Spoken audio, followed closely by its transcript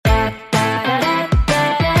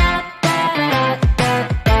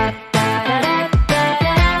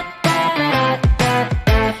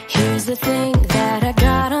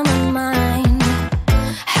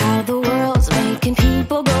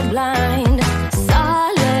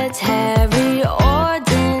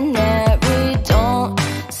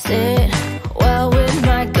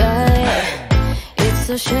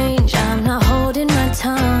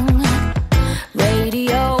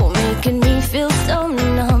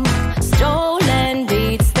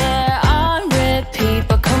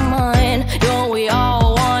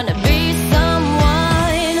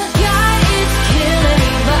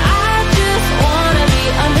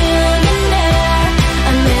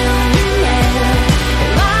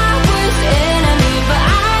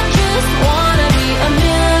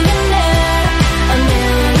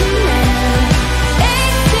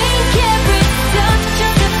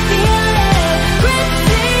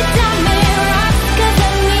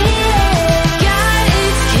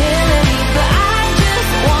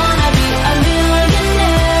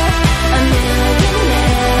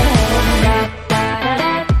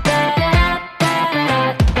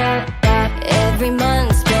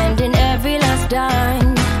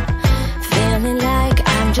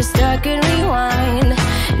broken rewind.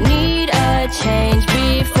 Need a change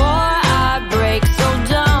before I break. So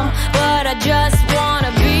dumb, but I just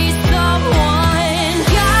wanna be someone.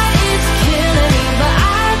 God, it's killing me, but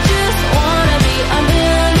I just wanna be a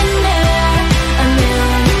millionaire. A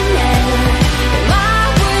millionaire. My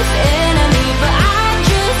worst enemy, but I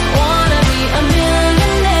just wanna be a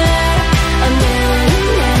millionaire. A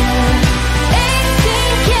millionaire.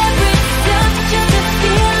 18 karat silk just to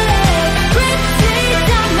feel it. Pretty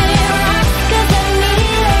diamond rocks 'cause I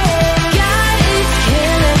need it. God is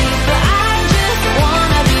killing me, but I just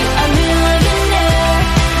wanna be a millionaire.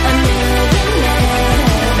 A millionaire.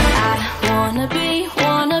 I wanna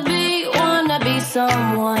be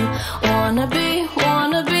someone. Wanna be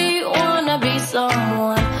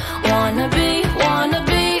someone. Wanna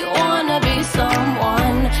be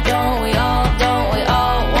someone. Don't we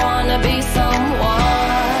all wanna be someone?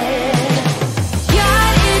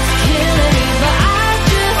 God, it's killing me, but I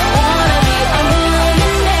just wanna be a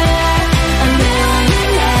millionaire. A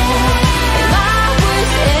millionaire. My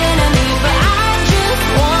worst enemy, but I just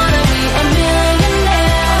wanna be a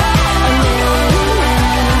millionaire. A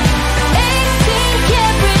millionaire. 18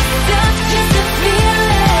 karat silk just to feel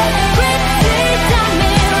it. Pretty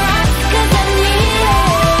diamond rocks 'cause I need it.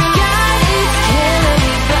 God is killing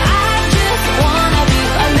me, but I just wanna be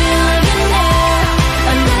a millionaire.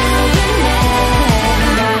 A millionaire.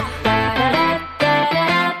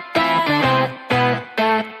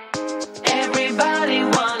 Everybody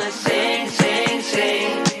wanna sing, sing,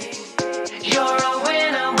 sing. You're a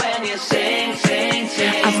winner when you sing, sing,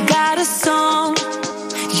 sing. I've got a song,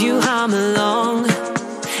 you hum along,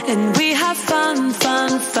 and we have fun,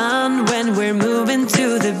 fun, fun when we're moving to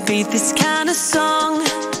the beat. This kind of song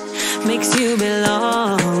makes you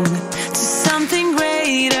belong to something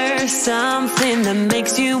greater, something that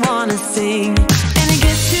makes you wanna sing.